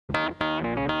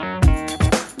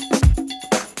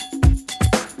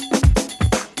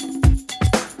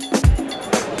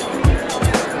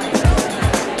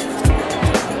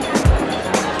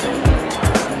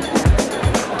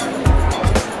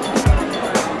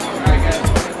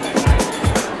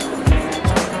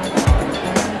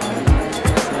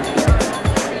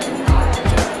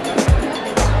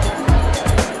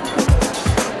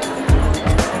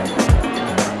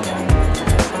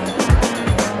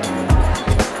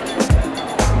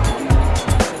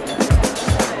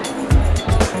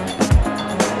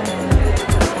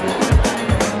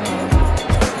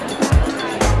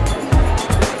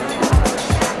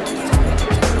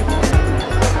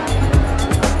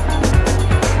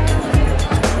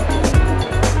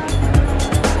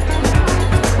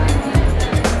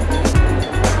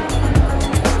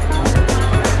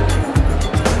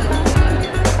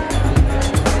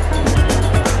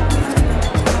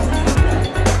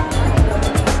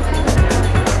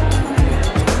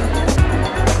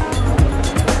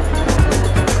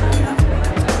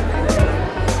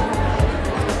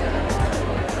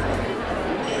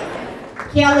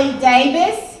Kelly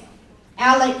Davis,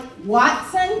 Alec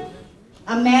Watson,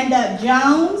 Amanda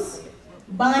Jones,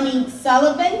 Bonnie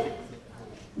Sullivan,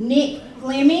 Nick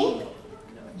Fleming,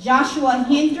 Joshua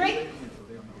Hendrick,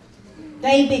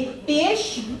 David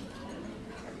Fish,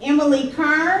 Emily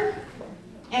Kern,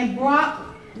 and Brock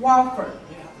Walford.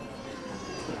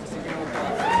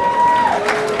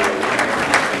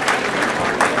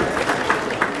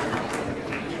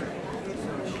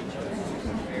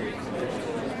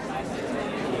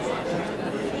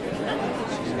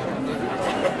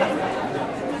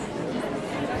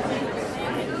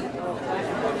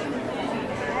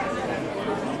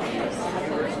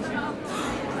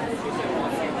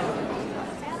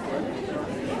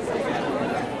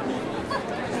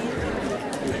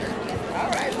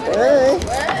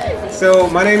 So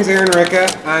my name is Aaron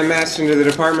Ricka. I'm matched into the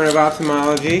Department of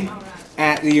Ophthalmology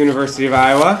at the University of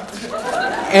Iowa.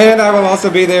 And I will also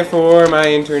be there for my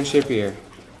internship here.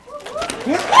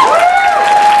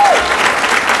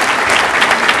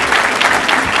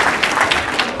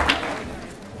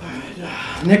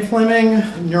 Nick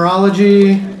Fleming,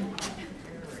 Neurology,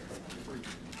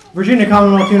 Virginia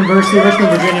Commonwealth University,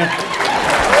 Richmond, Virginia.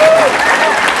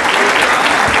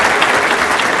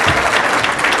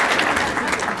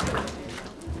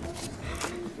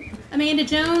 Amanda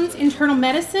Jones, Internal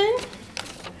Medicine,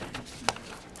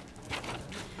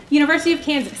 University of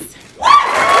Kansas.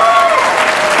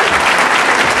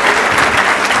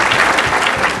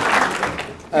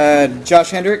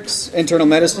 Josh Hendricks, Internal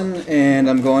Medicine, and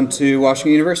I'm going to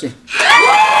Washington University.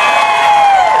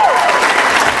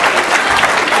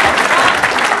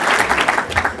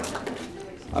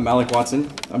 I'm Alec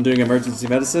Watson. I'm doing emergency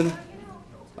medicine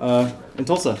in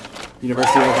Tulsa,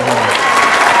 University of Oklahoma.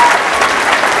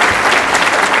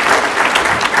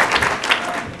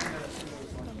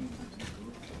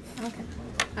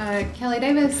 Kelly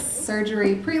Davis,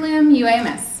 Surgery Prelim,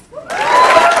 UAMS.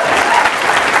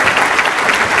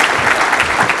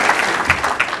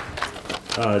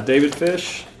 David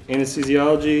Fish,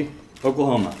 Anesthesiology,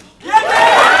 Oklahoma.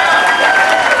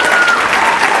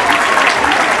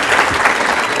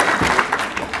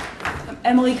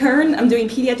 Emily Kern, I'm doing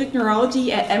Pediatric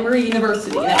Neurology at Emory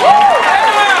University.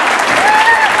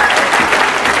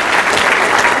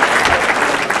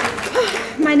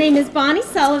 My name is Bonnie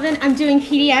Sullivan. I'm doing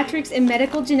Pediatrics and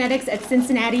Medical Genetics at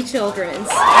Cincinnati Children's.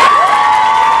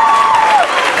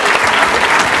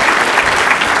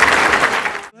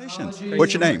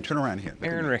 What's your name? Turn around here.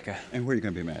 Aaron Ricka. And where are you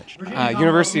going to be matched?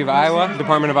 University of Iowa,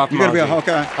 Department of You're Ophthalmology. going to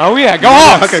be a Hawkeye? Oh yeah, go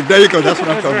Hawks! Okay, there you go. That's what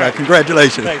I'm talking about.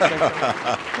 Congratulations. Amanda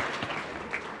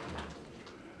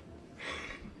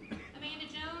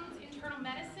Jones, Internal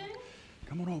Medicine.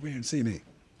 Come on over here and see me.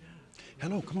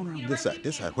 Hello, come on around this side.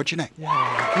 This side. What's your name?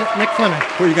 Nick Fleming.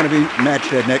 Where are you going to be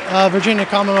matched at, Nick? Virginia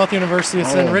Commonwealth University.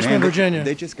 It's in Richmond, Virginia.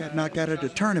 They just got knocked out of the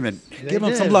tournament. Give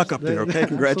them some luck up there, okay?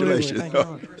 Congratulations.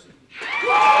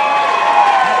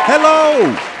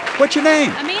 Hello. What's your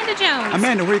name? Amanda Jones.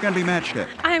 Amanda, where are you going to be matched at?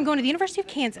 I am going to the University of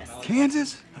Kansas.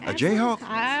 Kansas? A Jayhawk?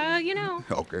 You know.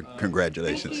 Okay,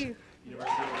 congratulations. Thank you.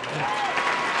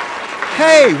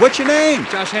 Hey, what's your name?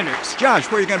 Josh Hendricks. Josh,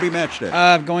 where are you going to be matched at?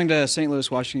 I'm going to St. Louis,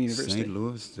 Washington University. St.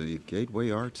 Louis, the Gateway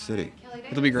Art City.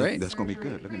 It'll be great. That's going to be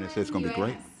good. Look at this. It's going to be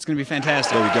great. It's going to be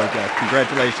fantastic. There we go, guys.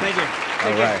 Congratulations. Thank you.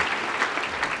 All right.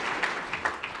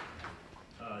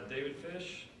 David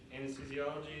Fish,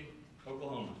 Anesthesiology,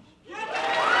 Oklahoma.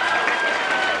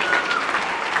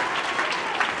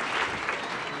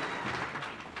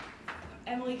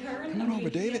 Emily Kern. Come on over,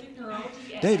 David.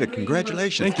 Neurology at David, Emory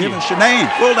congratulations. Thank you. Give us your name,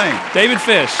 full name. David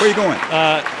Fish. Where are you going?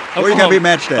 Where are you going to be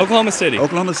matched at? Oklahoma City.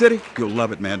 Oklahoma City? You'll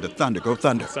love it, man. The Thunder. Go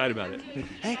Thunder. Excited about it.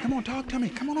 Hey, come on, talk to me.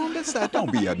 Come on this side. Don't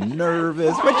be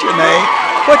nervous. What's your name?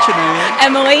 What's your name?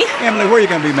 Emily. Emily, where are you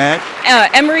going to be matched?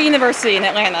 Emory University in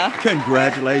Atlanta.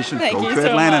 Congratulations. Thank Go you to so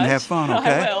Atlanta and much. have fun,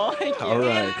 okay? I will. Thank you. All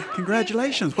right.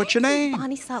 Congratulations. What's your name?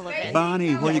 Bonnie Sullivan.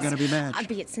 Bonnie, where are you going to be matched? I'll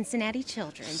be at Cincinnati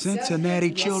Children's. Cincinnati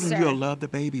Yes, Children. sir. You'll love the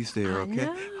babies there, okay?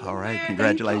 know. All right.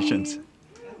 Congratulations.